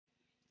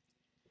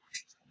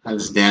Hi,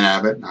 this is Dan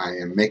Abbott. I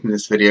am making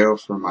this video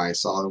for my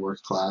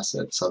SolidWorks class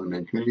at Southern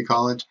Maine Community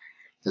College.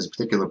 There's a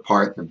particular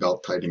part in the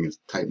belt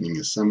tightening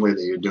assembly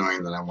that you're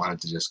doing that I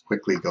wanted to just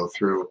quickly go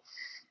through. And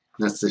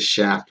that's this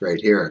shaft right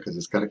here, because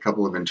it's got a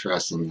couple of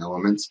interesting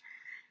elements.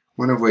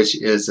 One of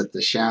which is that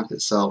the shaft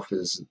itself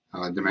is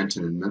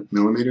dimensioned in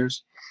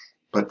millimeters,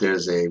 but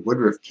there's a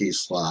woodruff key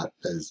slot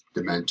that is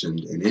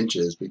dimensioned in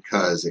inches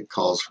because it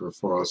calls for a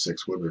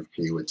 406 woodruff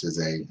key, which is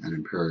an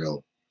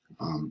imperial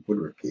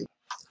woodruff key.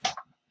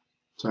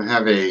 So I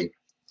have a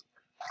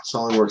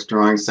SolidWorks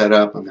drawing set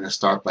up. I'm going to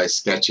start by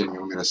sketching.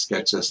 I'm going to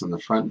sketch this in the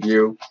front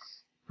view.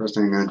 First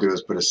thing I'm going to do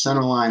is put a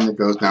center line that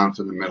goes down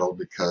through the middle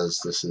because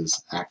this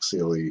is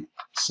axially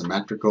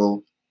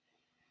symmetrical.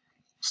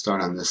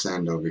 Start on this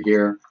end over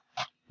here.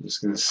 I'm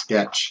just going to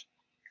sketch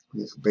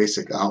the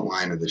basic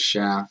outline of the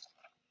shaft.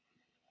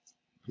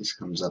 This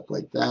comes up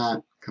like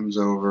that, comes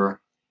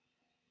over,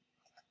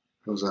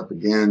 goes up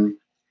again,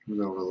 comes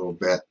over a little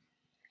bit,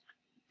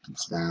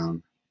 comes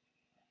down,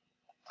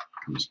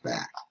 comes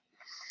back.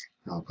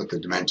 Now I'll put the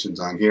dimensions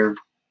on here.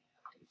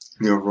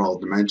 The overall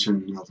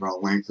dimension, the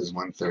overall length is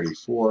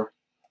 134.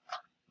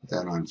 Put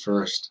that on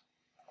first.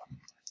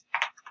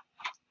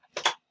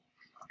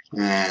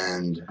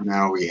 And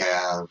now we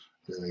have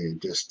the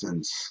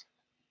distance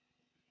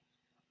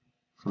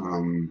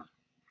from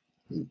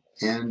the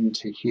end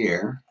to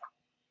here.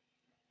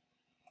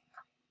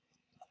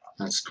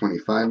 That's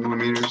 25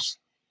 millimeters.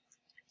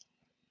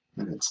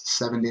 And it's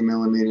 70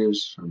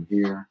 millimeters from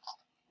here.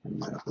 Bring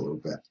that up a little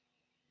bit.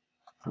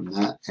 From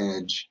that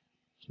edge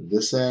to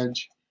this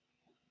edge.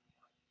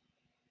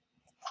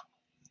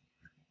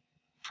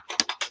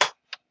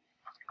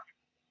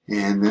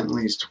 And that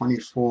leaves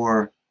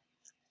 24,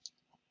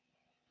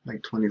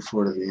 like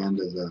 24 to the end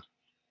of the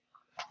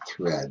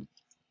thread.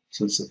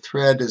 Since the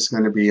thread is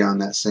going to be on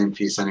that same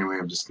piece anyway,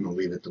 I'm just going to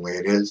leave it the way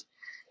it is.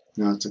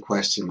 Now it's a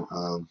question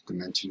of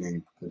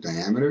dimensioning the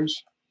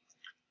diameters.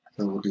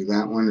 So we'll do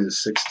that one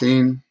is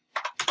 16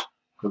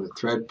 for the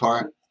thread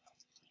part.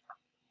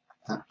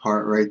 That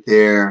part right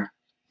there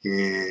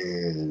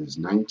is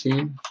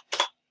 19.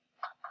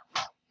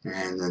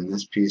 And then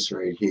this piece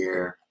right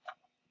here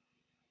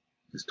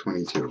is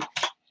 22.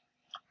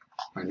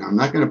 Right, now I'm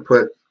not going to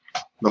put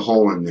the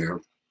hole in there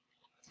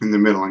in the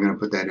middle. I'm going to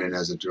put that in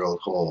as a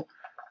drilled hole.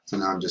 So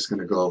now I'm just going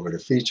to go over to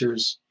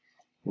features.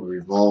 We'll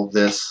revolve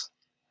this.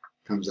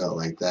 Comes out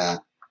like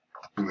that.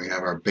 And we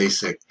have our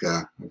basic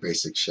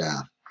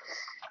shaft.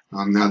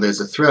 Now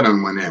there's a thread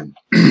on one end.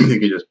 You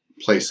can just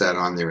place that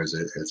on there as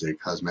a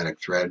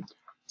cosmetic thread.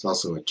 It's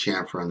also a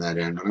chamfer on that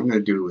end. What I'm going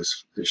to do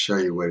is show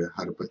you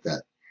how to put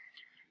that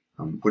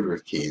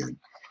woodruff key in.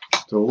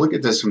 So we'll look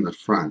at this from the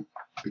front.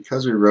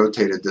 Because we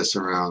rotated this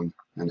around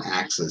an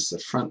axis, the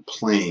front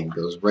plane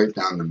goes right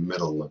down the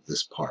middle of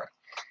this part.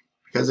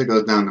 Because it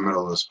goes down the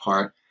middle of this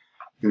part,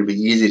 it's going to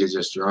be easy to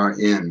just draw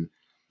in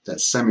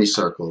that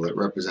semicircle that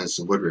represents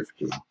the woodruff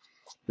key.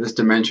 This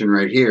dimension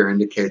right here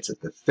indicates that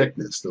the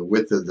thickness, the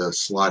width of the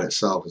slot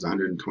itself is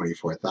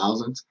 124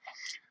 thousandths.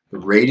 The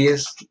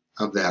radius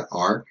of that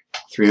arc,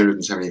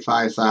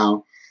 375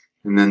 thou,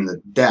 and then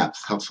the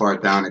depth, how far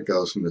down it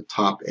goes from the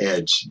top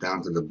edge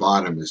down to the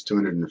bottom, is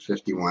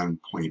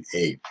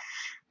 251.8.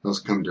 Those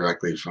come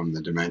directly from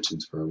the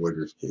dimensions for a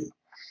woodruff key.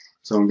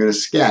 So I'm going to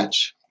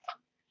sketch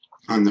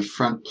on the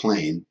front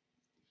plane,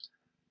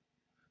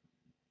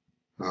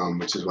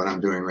 which is what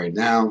I'm doing right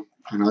now,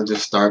 and I'll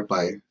just start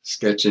by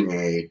sketching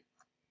an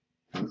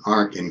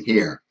arc in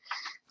here.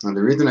 Now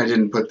the reason I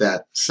didn't put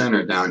that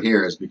center down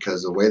here is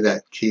because the way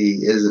that key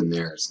is in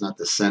there, it's not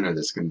the center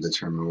that's going to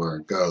determine where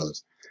it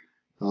goes.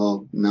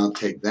 I'll now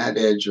take that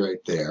edge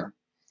right there,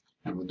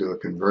 and we'll do a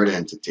convert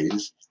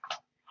entities.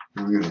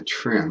 And I'm going to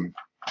trim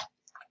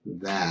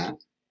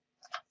that.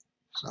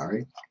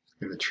 Sorry.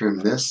 I'm going to trim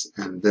this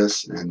and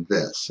this and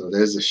this. So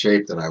there's the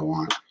shape that I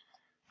want.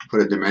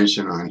 Put a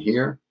dimension on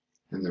here,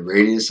 and the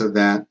radius of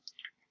that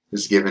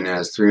is given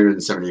as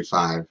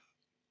 375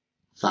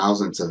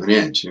 thousandths of an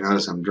inch. You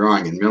notice I'm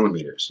drawing in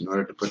millimeters. In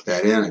order to put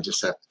that in, I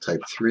just have to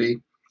type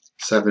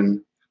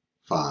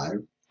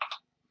 375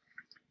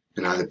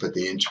 and either put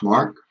the inch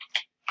mark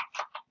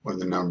or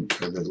the number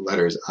or the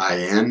letters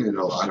IN, and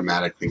it'll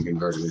automatically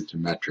convert it into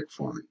metric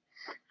for me.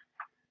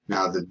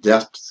 Now the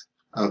depth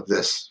of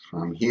this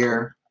from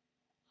here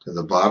to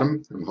the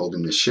bottom, I'm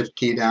holding the shift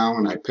key down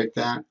when I pick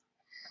that.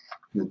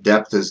 The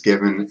depth is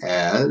given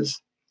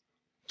as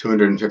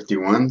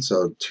 251,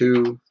 so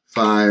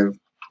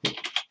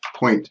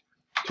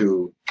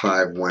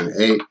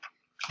 25.2518,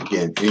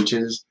 again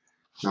inches.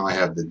 Now I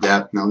have the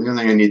depth. Now the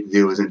only thing I need to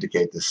do is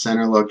indicate the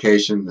center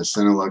location. The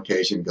center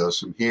location goes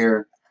from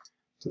here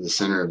to the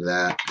center of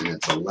that, and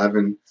it's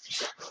 11.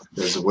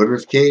 There's the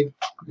woodruff key,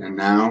 and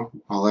now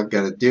all I've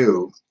got to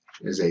do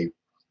is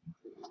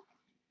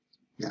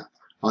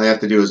all I have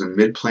to do is a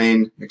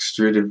mid-plane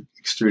extruded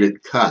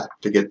cut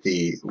to get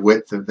the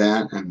width of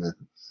that and the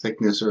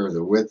thickness or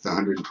the width,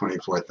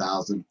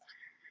 124,000.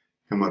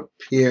 Come up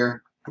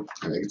here.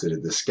 I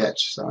exited the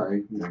sketch.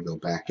 Sorry. I'm going to go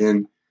back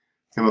in.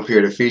 Come up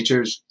here to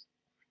features.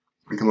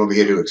 And come over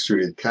here to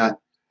extruded cut.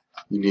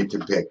 You need to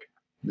pick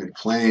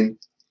mid-plane,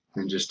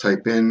 and just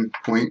type in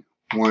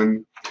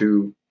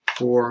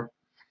 0.124.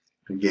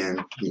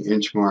 Again, the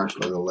inch mark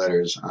or the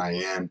letters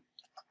IN.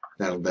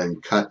 That'll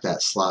then cut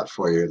that slot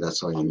for you.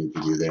 That's all you need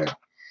to do there.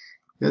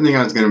 The other thing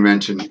I was going to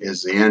mention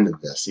is the end of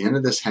this. The end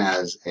of this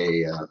has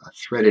a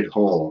threaded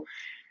hole,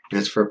 and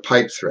it's for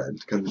pipe thread.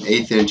 It's an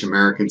 1/8 inch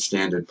American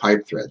Standard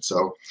pipe thread.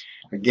 So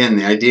again,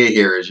 the idea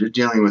here is you're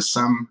dealing with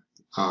some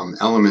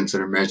elements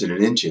that are measured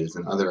in inches,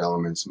 and other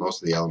elements,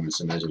 most of the elements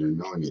are measured in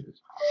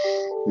millimeters.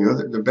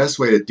 The best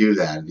way to do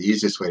that, the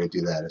easiest way to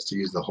do that, is to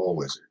use the hole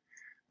wizard.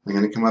 I'm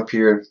going to come up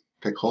here,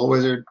 pick hole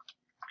wizard.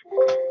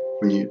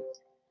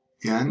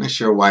 I'm not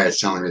sure why it's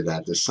telling me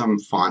that. There's some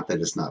font that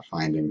it's not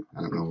finding.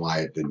 I don't know why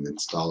it didn't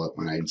install it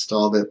when I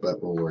installed it,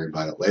 but we'll worry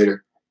about it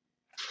later.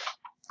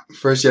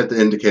 First, you have to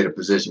indicate a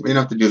position. You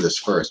don't have to do this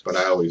first, but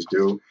I always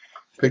do.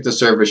 Pick the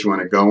surface you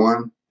want to go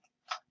on.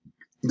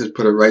 Just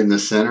put it right in the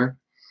center.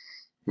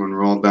 When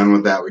we're all done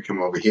with that, we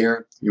come over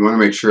here. You want to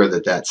make sure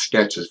that that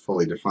sketch is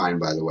fully defined,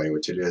 by the way,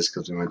 which it is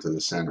because we went to the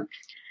center.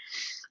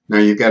 Now,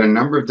 you've got a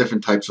number of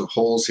different types of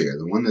holes here.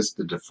 The one that's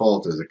the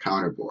default is a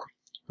counterbore.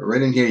 But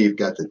right in here, you've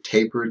got the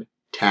tapered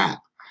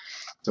tap.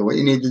 So what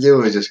you need to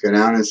do is just go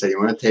down and say you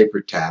want a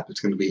tapered tap. It's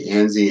going to be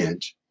ANSI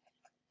inch.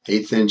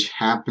 1/8 inch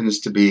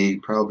happens to be,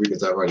 probably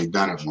because I've already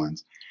done it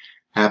once,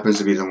 happens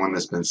to be the one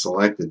that's been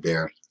selected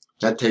there.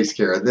 That takes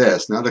care of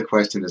this. Now the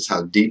question is,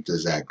 how deep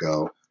does that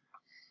go?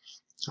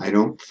 I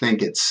don't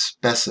think it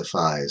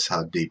specifies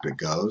how deep it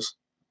goes.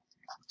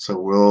 So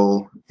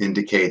we'll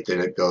indicate that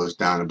it goes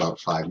down about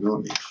 5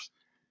 millimeters.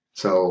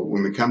 So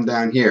when we come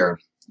down here,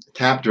 the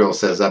tap drill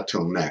says up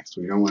till next.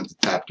 We don't want the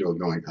tap drill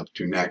going up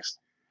to next.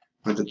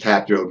 We want the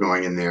tap drill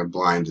going in there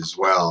blind as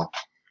well.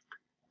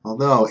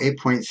 Although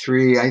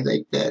 8.3, I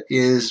think that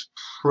is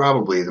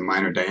probably the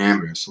minor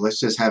diameter. So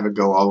let's just have it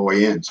go all the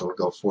way in. So we'll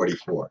go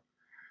 44.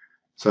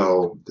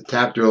 So the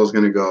tap drill is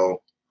going to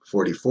go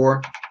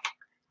 44.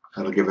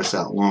 That'll give us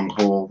that long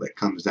hole that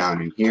comes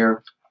down in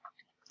here.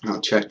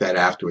 I'll check that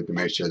afterward to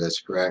make sure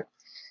that's correct.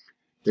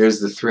 There's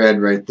the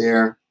thread right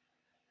there.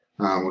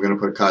 We're going to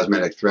put a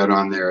cosmetic thread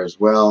on there as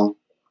well.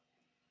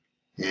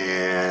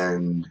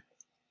 And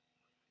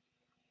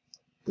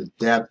the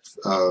depth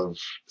of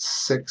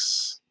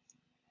 6,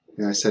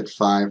 I said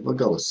 5, we'll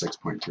go with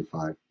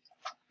 6.25.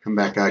 Come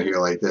back out here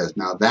like this.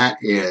 Now that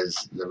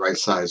is the right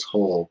size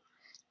hole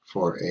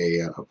for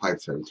a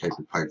pipe thread, a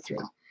tapered pipe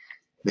thread.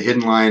 The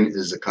hidden line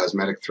is a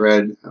cosmetic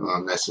thread.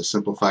 That's a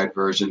simplified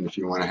version. If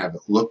you want to have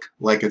it look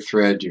like a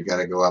thread, you've got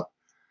to go up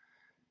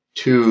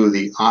to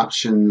the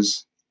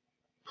options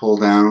pull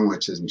down,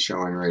 which isn't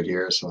showing right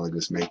here, so I'll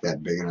just make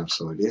that big enough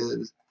so it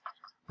is.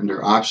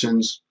 Under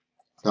options,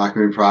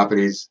 document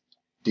properties,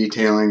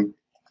 detailing,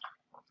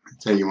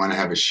 say you want to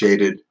have a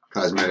shaded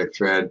cosmetic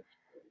thread,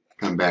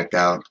 come back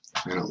out,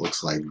 and it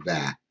looks like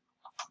that.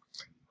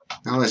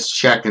 Now let's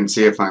check and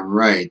see if I'm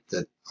right,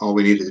 that all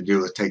we needed to do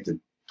was take the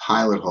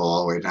pilot hole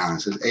all the way down.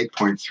 It says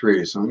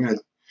 8.3, so I'm going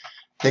to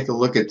take a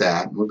look at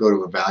that. We'll go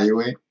to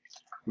evaluate.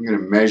 I'm going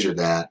to measure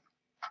that,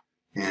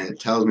 and it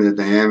tells me the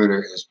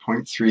diameter is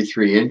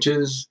 0.33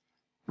 inches.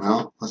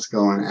 Well, let's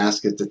go and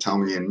ask it to tell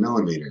me in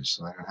millimeters,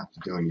 so I don't have to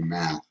do any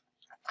math.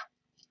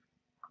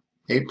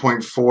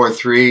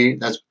 8.43,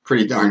 that's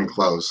pretty darn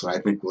close, so I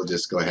think we'll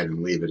just go ahead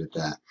and leave it at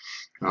that.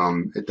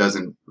 It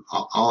doesn't,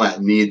 all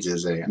that needs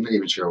is I'm not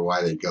even sure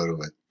why they go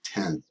to a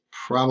tenth.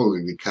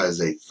 Probably because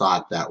they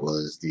thought that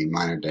was the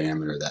minor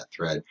diameter of that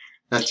thread.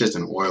 That's just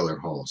an oiler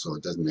hole, so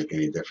it doesn't make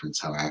any difference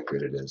how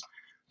accurate it is.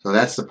 So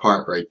that's the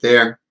part right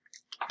there.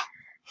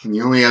 And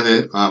the only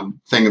other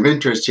thing of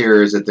interest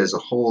here is that there's a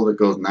hole that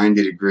goes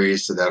 90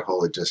 degrees, so that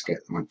hole that just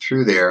went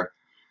through there.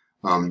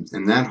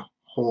 And that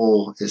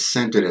hole is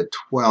centered at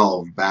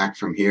 12 back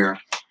from here.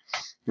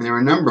 And there are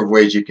a number of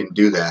ways you can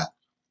do that.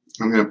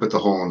 I'm going to put the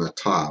hole on the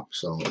top,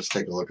 so let's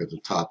take a look at the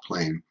top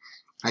plane.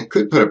 I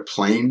could put a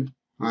plane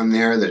on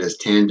there that is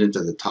tangent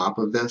to the top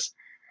of this,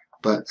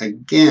 but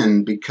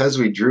again, because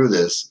we drew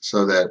this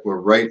so that we're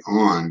right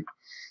on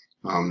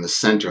the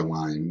center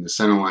line, the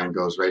center line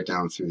goes right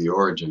down through the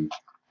origin,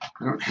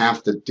 I don't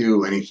have to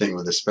do anything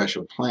with a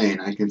special plane.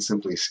 I can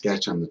simply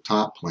sketch on the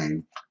top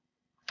plane.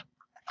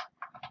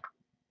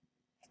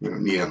 We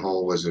don't need a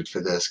hole wizard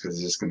for this because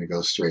it's just going to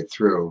go straight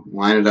through.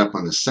 Line it up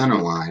on the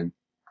center line,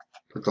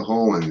 put the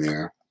hole in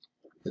there.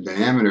 The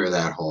diameter of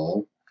that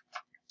hole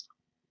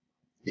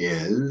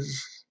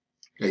is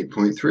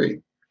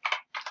 8.3.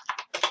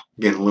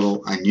 Again, a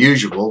little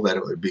unusual that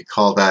it would be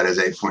called out as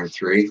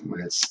 8.3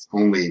 when it's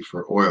only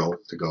for oil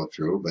to go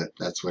through, but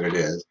that's what it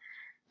is.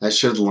 That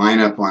should line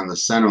up on the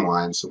center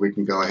line, so we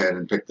can go ahead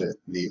and pick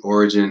the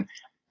origin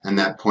and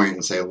that point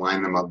and say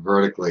line them up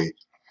vertically.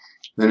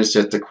 Then it's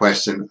just a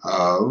question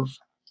of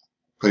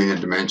putting a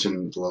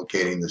dimension,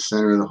 locating the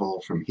center of the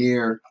hole from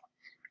here.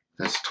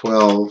 That's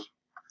 12.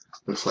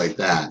 Looks like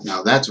that.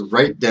 Now that's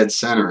right dead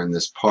center in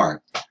this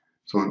part.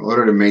 So in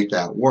order to make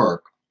that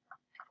work,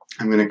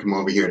 I'm going to come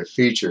over here to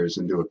features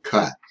and do a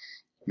cut.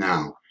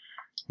 Now,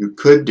 you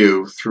could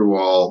do through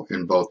all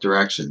in both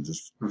directions.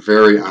 It's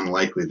very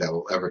unlikely that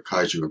will ever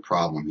cause you a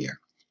problem here.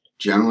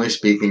 generally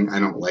speaking, I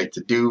don't like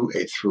to do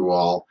a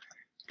through-all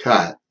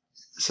cut.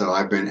 So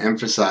I've been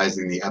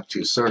emphasizing the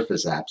up-to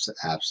surface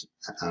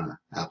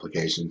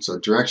application. So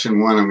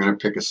direction 1, I'm going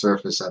to pick a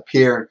surface up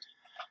here.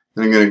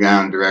 Then I'm going to go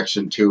down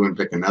direction 2 and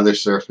pick another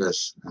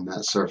surface, and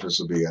that surface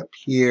will be up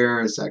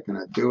here. Is that going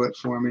to do it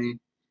for me?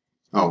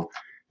 Oh,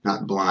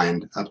 not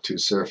blind, up to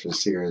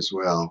surface here as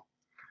well.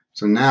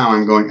 So now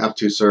I'm going up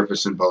to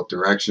surface in both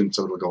directions,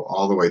 so it'll go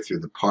all the way through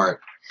the part.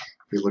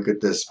 If you look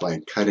at this by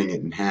cutting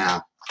it in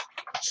half,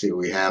 see what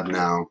we have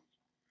now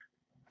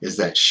is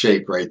that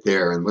shape right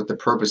there. And what the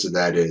purpose of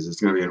that is,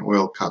 it's going to be an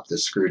oil cup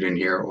that's screwed in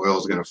here. Oil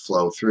is going to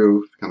flow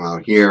through, come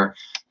out here.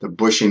 The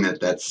bushing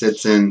that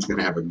sits in is going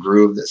to have a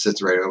groove that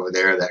sits right over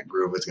there. That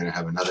groove is going to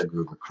have another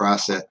groove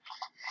across it.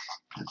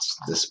 That's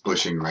this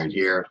bushing right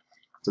here.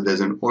 So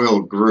there's an oil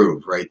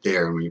groove right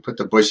there. And when you put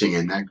the bushing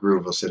in, that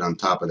groove will sit on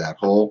top of that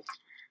hole.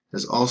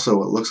 There's also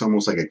what looks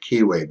almost like a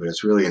keyway, but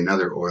it's really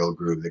another oil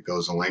groove that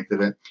goes the length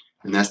of it.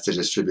 And that's to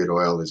distribute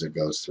oil as it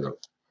goes through.